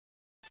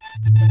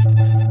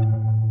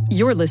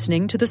You're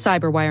listening to the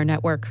Cyberwire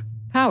Network,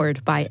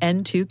 powered by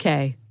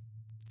N2K.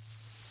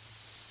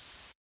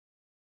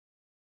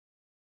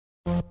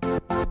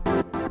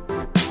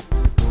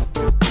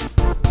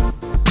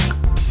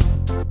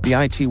 The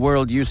IT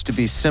world used to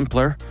be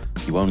simpler.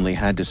 You only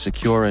had to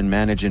secure and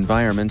manage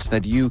environments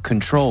that you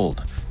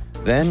controlled.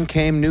 Then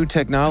came new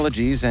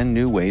technologies and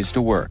new ways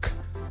to work.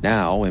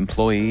 Now,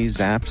 employees,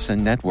 apps,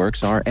 and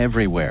networks are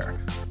everywhere.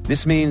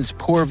 This means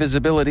poor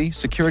visibility,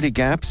 security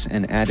gaps,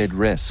 and added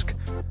risk.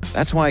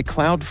 That's why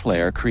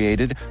Cloudflare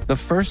created the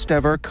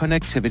first-ever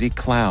connectivity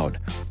cloud.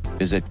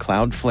 Visit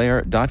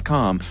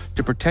cloudflare.com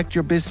to protect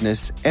your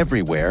business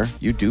everywhere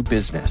you do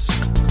business.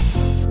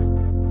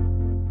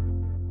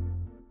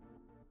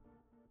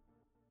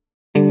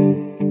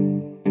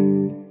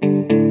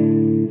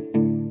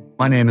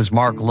 My name is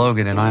Mark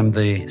Logan, and I'm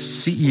the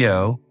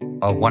CEO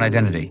of One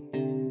Identity.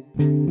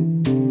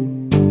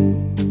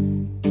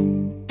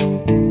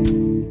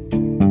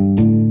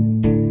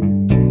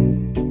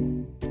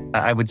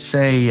 I would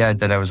say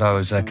that I was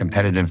always a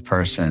competitive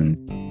person.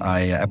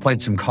 I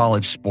played some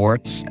college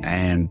sports,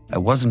 and I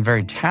wasn't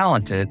very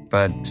talented,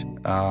 but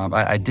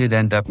I did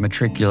end up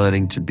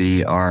matriculating to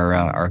be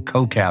our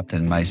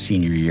co-captain my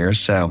senior year.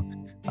 So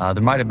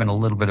there might have been a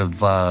little bit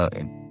of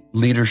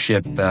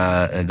leadership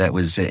that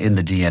was in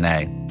the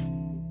DNA.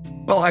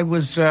 Well, I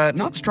was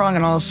not strong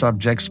in all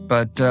subjects,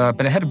 but I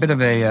had a bit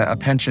of a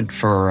penchant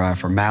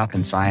for math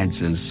and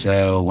sciences.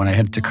 So when I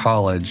headed to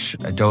college,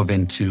 I dove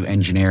into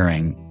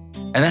engineering.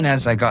 And then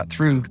as I got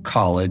through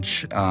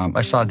college,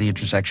 I saw the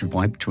intersection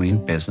point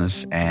between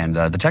business and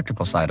the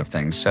technical side of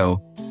things.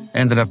 So I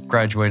ended up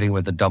graduating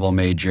with a double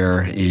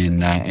major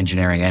in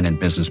engineering and in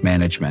business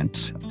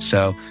management.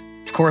 So,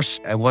 of course,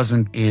 I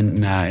wasn't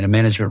in a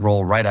management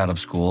role right out of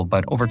school,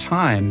 but over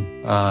time,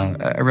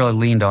 I really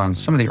leaned on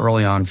some of the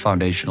early on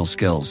foundational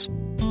skills.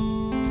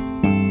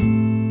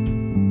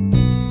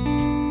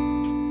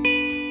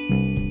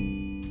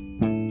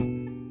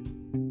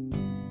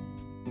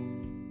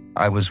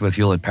 I was with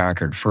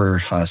Hewlett-Packard for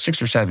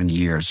 6 or 7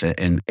 years,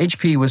 and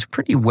HP was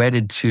pretty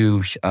wedded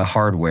to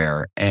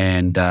hardware.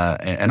 And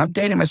I'm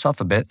dating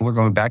myself a bit. We're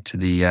going back to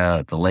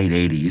the late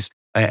 80s.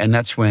 And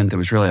that's when there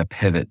was really a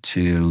pivot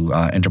to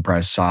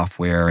enterprise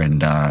software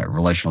and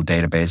relational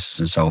databases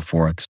and so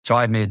forth. So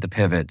I made the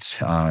pivot.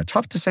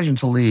 Tough decision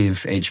to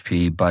leave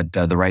HP, but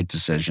the right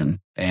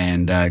decision.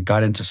 And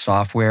got into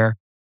software.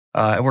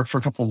 I worked for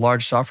a couple of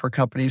large software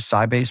companies,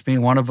 Sybase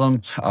being one of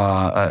them,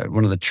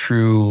 one of the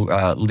true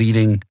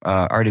leading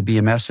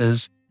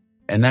RDBMSs.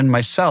 And then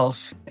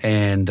myself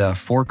and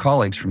 4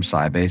 colleagues from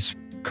Sybase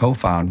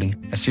co-founding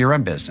a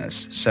CRM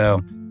business.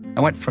 So I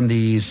went from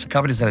these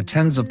companies that had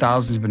tens of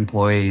thousands of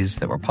employees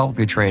that were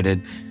publicly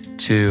traded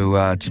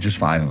to just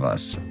 5 of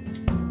us.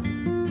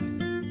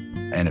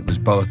 And it was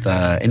both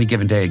any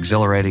given day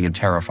exhilarating and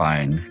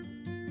terrifying.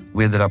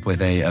 We ended up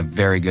with a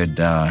very good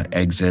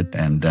exit,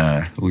 and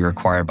we were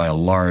acquired by a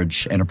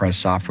large enterprise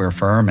software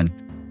firm. And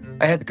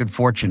I had the good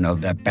fortune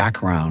of that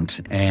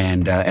background,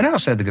 and I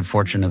also had the good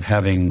fortune of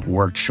having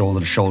worked shoulder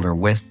to shoulder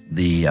with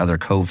the other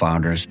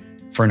co-founders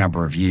for a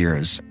number of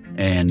years.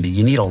 And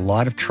you need a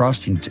lot of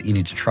trust. You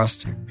need to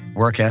trust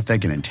work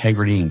ethic and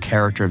integrity and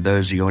character of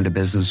those you go into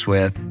business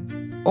with.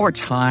 Over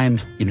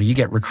time, you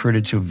get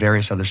recruited to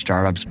various other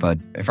startups. But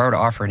if I were to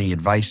offer any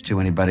advice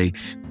to anybody,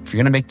 if you're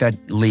going to make that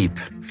leap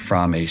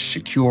from a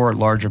secure,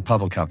 larger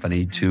public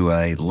company to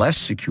a less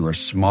secure,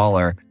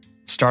 smaller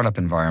startup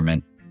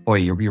environment, boy,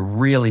 you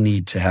really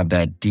need to have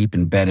that deep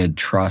embedded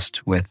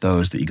trust with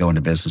those that you go into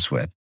business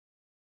with.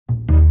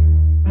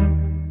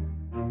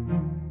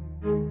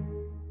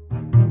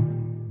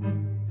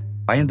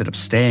 I ended up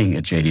staying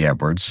at JD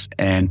Edwards.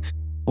 And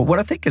what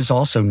I think is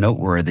also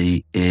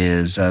noteworthy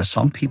is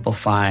some people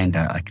find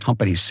a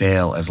company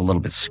sale as a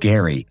little bit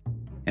scary.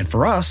 And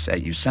for us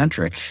at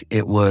Ucentric,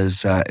 it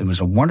was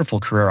a wonderful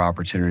career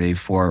opportunity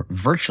for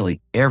virtually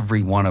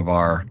every one of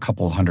our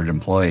couple hundred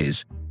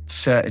employees.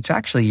 It's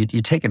actually,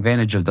 you take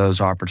advantage of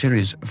those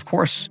opportunities. Of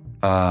course,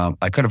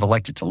 I could have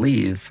elected to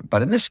leave,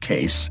 but in this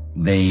case,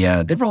 they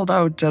rolled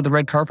out the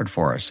red carpet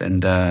for us,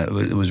 and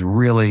it was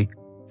really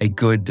a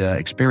good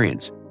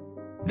experience.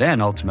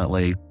 Then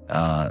ultimately,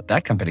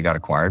 that company got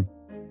acquired.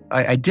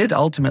 I did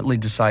ultimately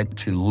decide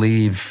to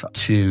leave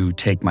to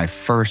take my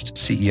first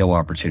CEO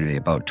opportunity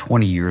about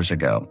 20 years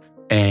ago.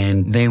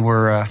 And they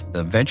were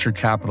the venture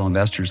capital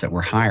investors that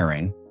were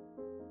hiring.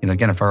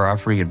 Again, if I were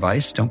offering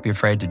advice, don't be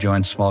afraid to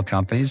join small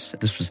companies.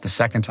 This was the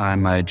second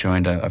time I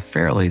joined a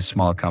fairly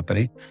small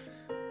company.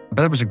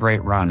 But it was a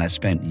great run. I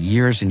spent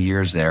years and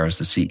years there as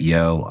the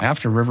CEO.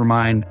 After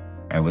Rivermind,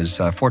 I was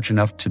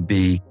fortunate enough to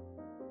be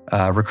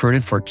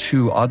recruited for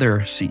 2 other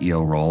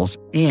CEO roles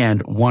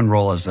and one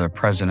role as the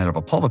president of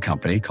a public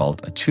company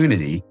called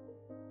Attunity.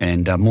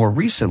 And more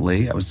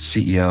recently, I was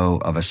the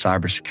CEO of a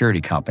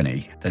cybersecurity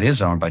company that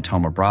is owned by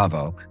Thoma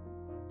Bravo.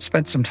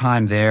 Spent some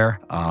time there,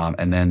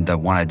 and then the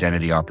One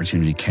Identity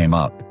opportunity came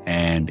up,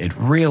 and it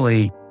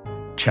really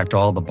checked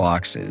all the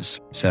boxes.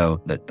 So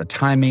the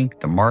timing,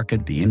 the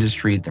market, the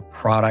industry, the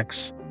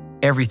products,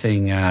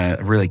 everything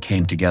really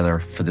came together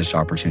for this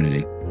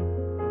opportunity.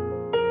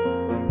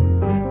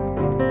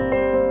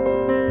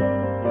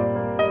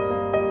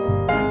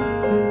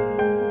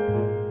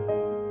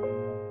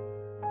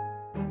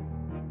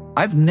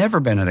 I've never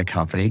been at a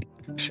company,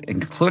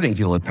 including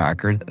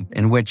Hewlett-Packard,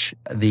 in which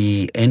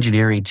the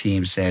engineering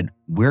team said,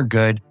 we're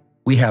good,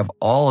 we have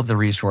all of the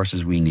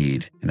resources we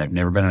need. And I've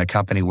never been in a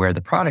company where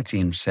the product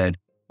team said,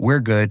 we're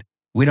good,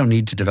 we don't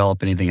need to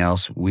develop anything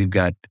else, we've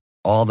got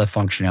all the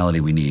functionality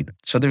we need.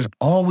 So there's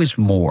always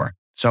more.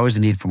 There's always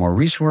a need for more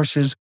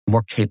resources,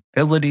 more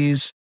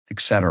capabilities,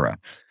 etc.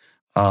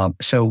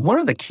 So one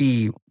of the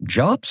key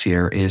jobs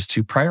here is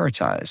to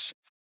prioritize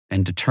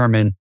and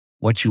determine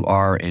what you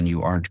are and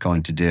you aren't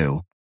going to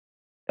do.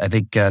 I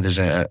think there's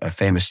a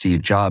famous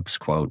Steve Jobs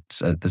quote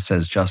that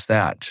says just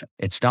that.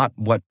 It's not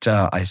what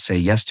I say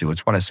yes to,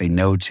 it's what I say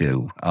no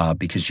to,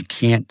 because you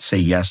can't say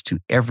yes to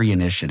every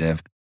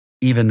initiative,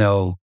 even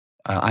though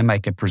I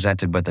might get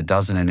presented with a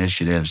dozen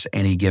initiatives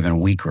any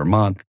given week or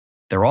month.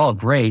 They're all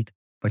great,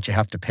 but you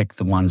have to pick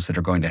the ones that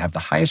are going to have the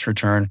highest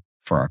return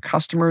for our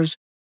customers,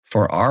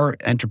 for our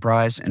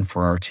enterprise, and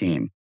for our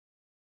team.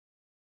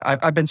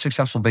 I've been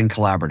successful being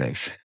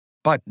collaborative,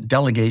 but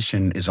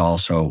delegation is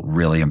also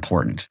really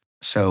important.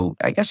 So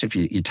I guess if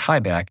you tie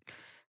back,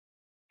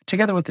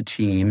 together with the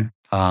team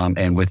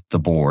and with the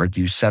board,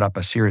 you set up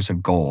a series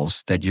of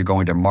goals that you're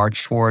going to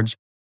march towards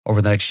over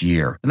the next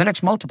year, and the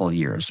next multiple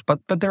years. But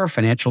there are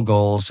financial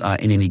goals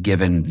in any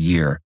given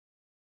year.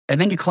 And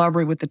then you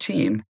collaborate with the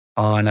team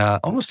on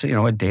almost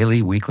a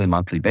daily, weekly,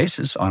 monthly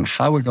basis on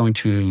how we're going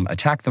to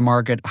attack the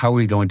market, how are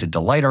we going to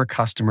delight our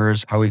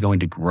customers, how are we going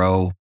to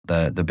grow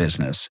the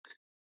business.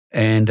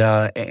 And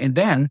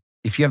then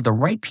if you have the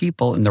right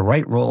people in the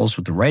right roles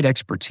with the right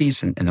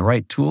expertise and the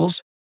right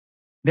tools,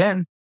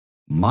 then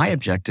my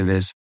objective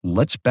is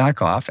let's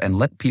back off and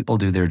let people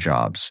do their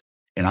jobs.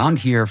 And I'm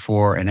here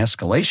for an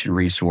escalation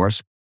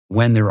resource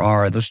when there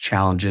are those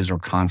challenges or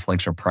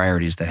conflicts or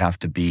priorities that have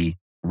to be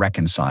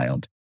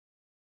reconciled.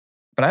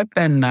 But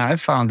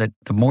I've found that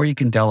the more you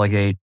can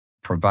delegate,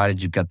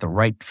 provided you've got the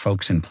right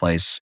folks in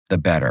place, the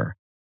better.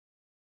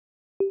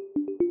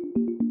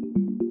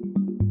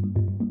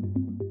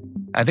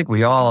 I think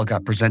we all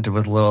got presented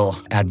with a little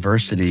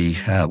adversity.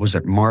 Was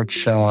it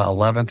March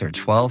 11th or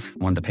 12th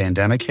when the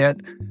pandemic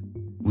hit?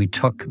 We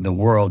took the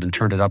world and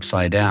turned it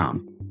upside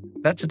down.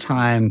 That's a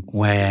time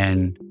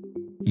when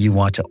you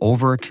want to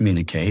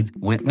over-communicate.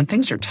 When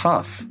things are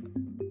tough,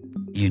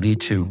 you need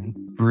to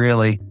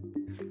really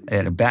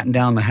batten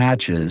down the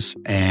hatches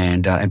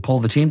and pull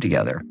the team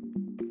together.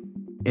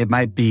 It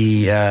might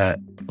be a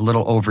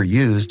little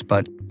overused,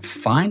 but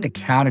find a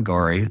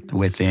category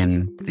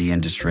within the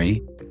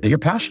industry that you're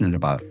passionate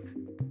about.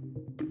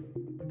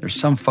 There's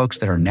some folks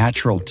that are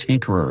natural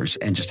tinkerers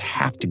and just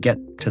have to get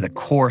to the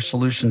core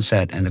solution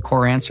set and the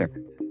core answer.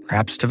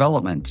 Perhaps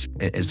development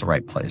is the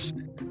right place.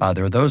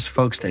 There are those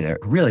folks that are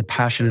really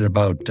passionate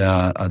about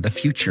the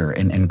future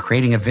and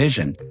creating a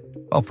vision.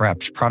 Well,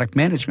 perhaps product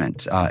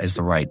management is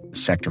the right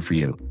sector for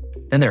you.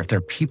 Then there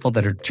are people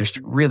that are just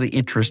really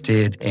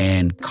interested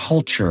in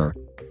culture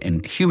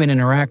and human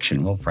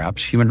interaction. Well,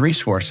 perhaps human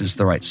resources is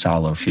the right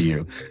silo for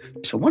you.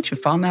 So once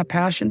you've found that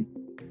passion,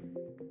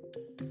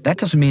 that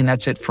doesn't mean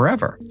that's it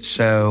forever.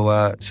 So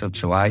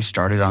I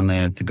started on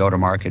the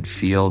go-to-market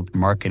field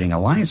marketing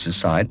alliances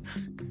side,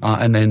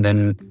 and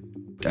then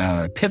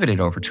pivoted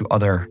over to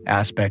other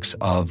aspects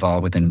of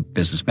within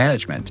business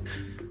management.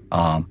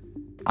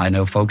 I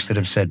know folks that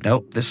have said,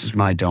 nope, this is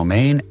my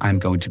domain. I'm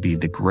going to be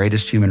the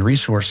greatest human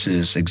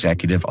resources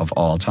executive of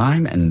all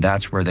time, and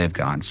that's where they've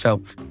gone.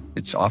 So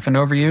it's often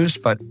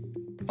overused, but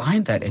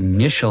find that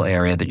initial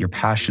area that you're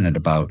passionate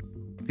about.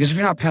 Because if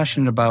you're not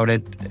passionate about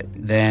it,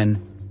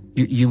 then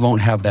you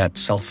won't have that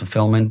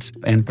self-fulfillment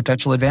and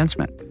potential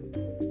advancement.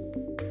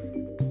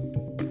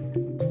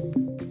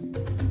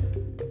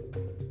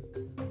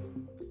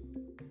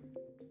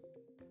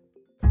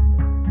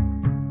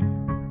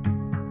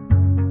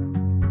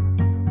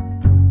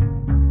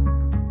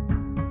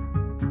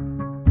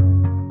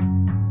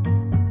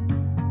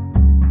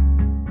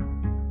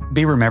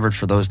 Be remembered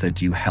for those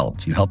that you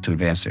helped. You helped to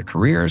advance their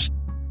careers.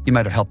 You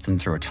might have helped them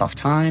through a tough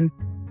time,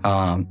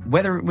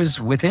 whether it was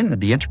within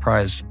the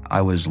enterprise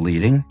I was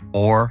leading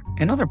or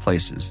in other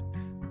places.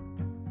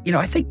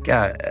 I think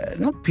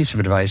another piece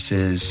of advice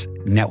is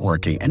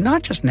networking, and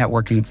not just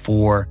networking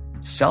for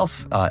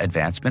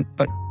self-advancement,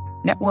 but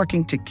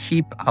networking to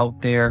keep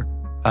out there,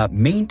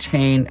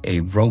 maintain a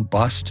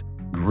robust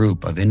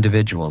group of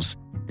individuals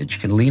that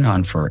you can lean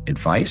on for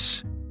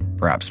advice,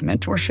 perhaps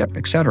mentorship,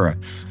 etc.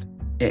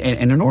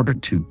 And in order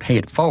to pay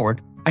it forward,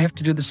 I have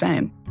to do the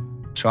same.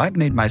 So I've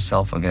made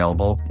myself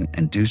available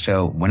and do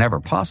so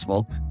whenever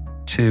possible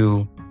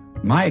to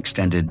my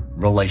extended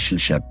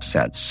relationship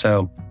sets.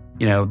 So,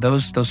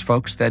 those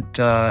folks that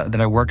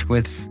I worked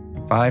with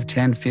 5,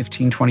 10,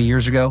 15, 20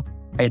 years ago,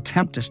 I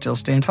attempt to still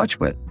stay in touch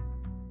with.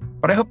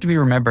 But I hope to be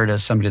remembered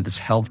as somebody that's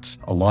helped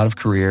a lot of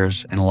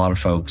careers and a lot of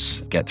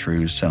folks get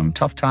through some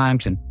tough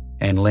times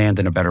and land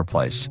in a better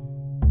place.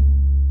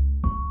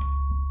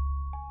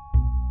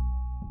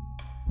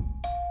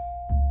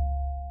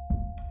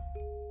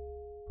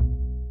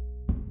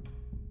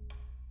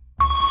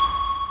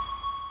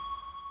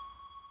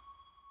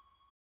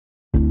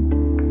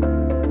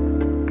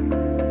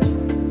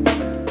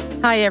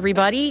 Hi,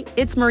 everybody.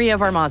 It's Maria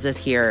Varmazes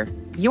here,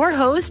 your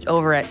host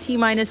over at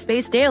T-Minus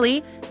Space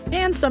Daily,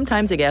 and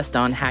sometimes a guest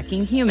on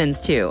Hacking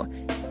Humans, too.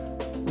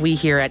 We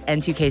here at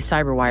N2K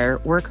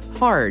Cyberwire work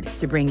hard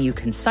to bring you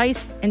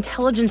concise,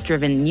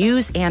 intelligence-driven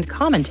news and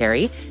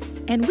commentary,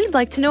 and we'd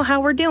like to know how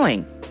we're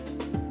doing.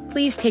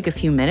 Please take a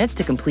few minutes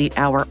to complete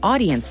our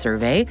audience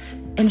survey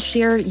and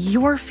share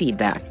your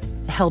feedback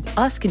to help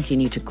us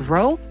continue to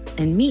grow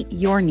and meet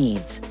your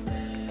needs.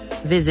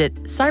 Visit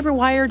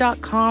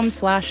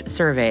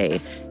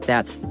cyberwire.com/survey.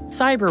 That's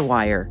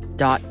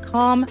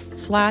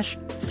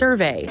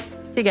cyberwire.com/survey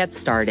to get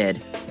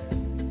started.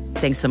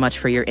 Thanks so much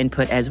for your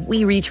input as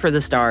we reach for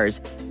the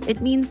stars. It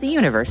means the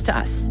universe to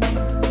us.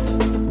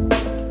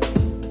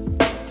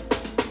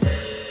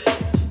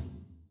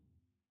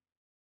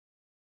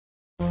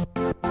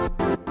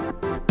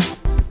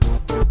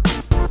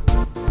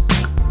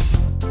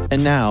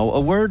 And now,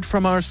 a word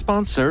from our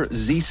sponsor,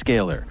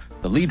 Zscaler,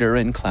 the leader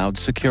in cloud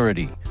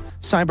security.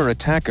 Cyber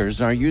attackers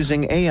are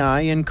using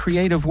AI in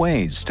creative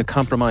ways to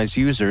compromise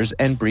users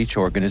and breach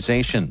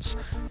organizations.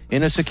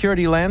 In a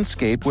security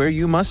landscape where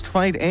you must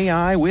fight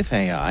AI with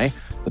AI,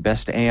 the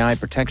best AI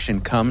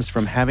protection comes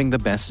from having the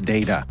best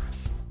data.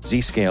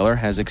 Zscaler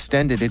has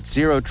extended its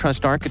Zero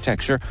Trust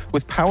architecture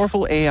with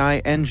powerful AI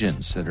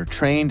engines that are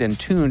trained and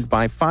tuned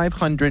by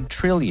 500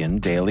 trillion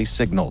daily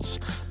signals.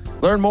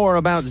 Learn more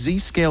about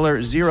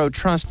Zscaler Zero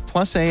Trust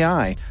Plus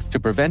AI to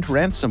prevent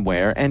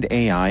ransomware and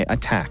AI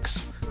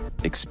attacks.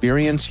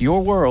 Experience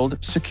your world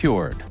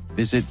secured.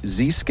 Visit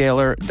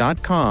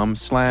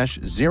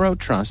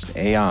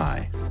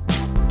zscaler.com/zerotrustai.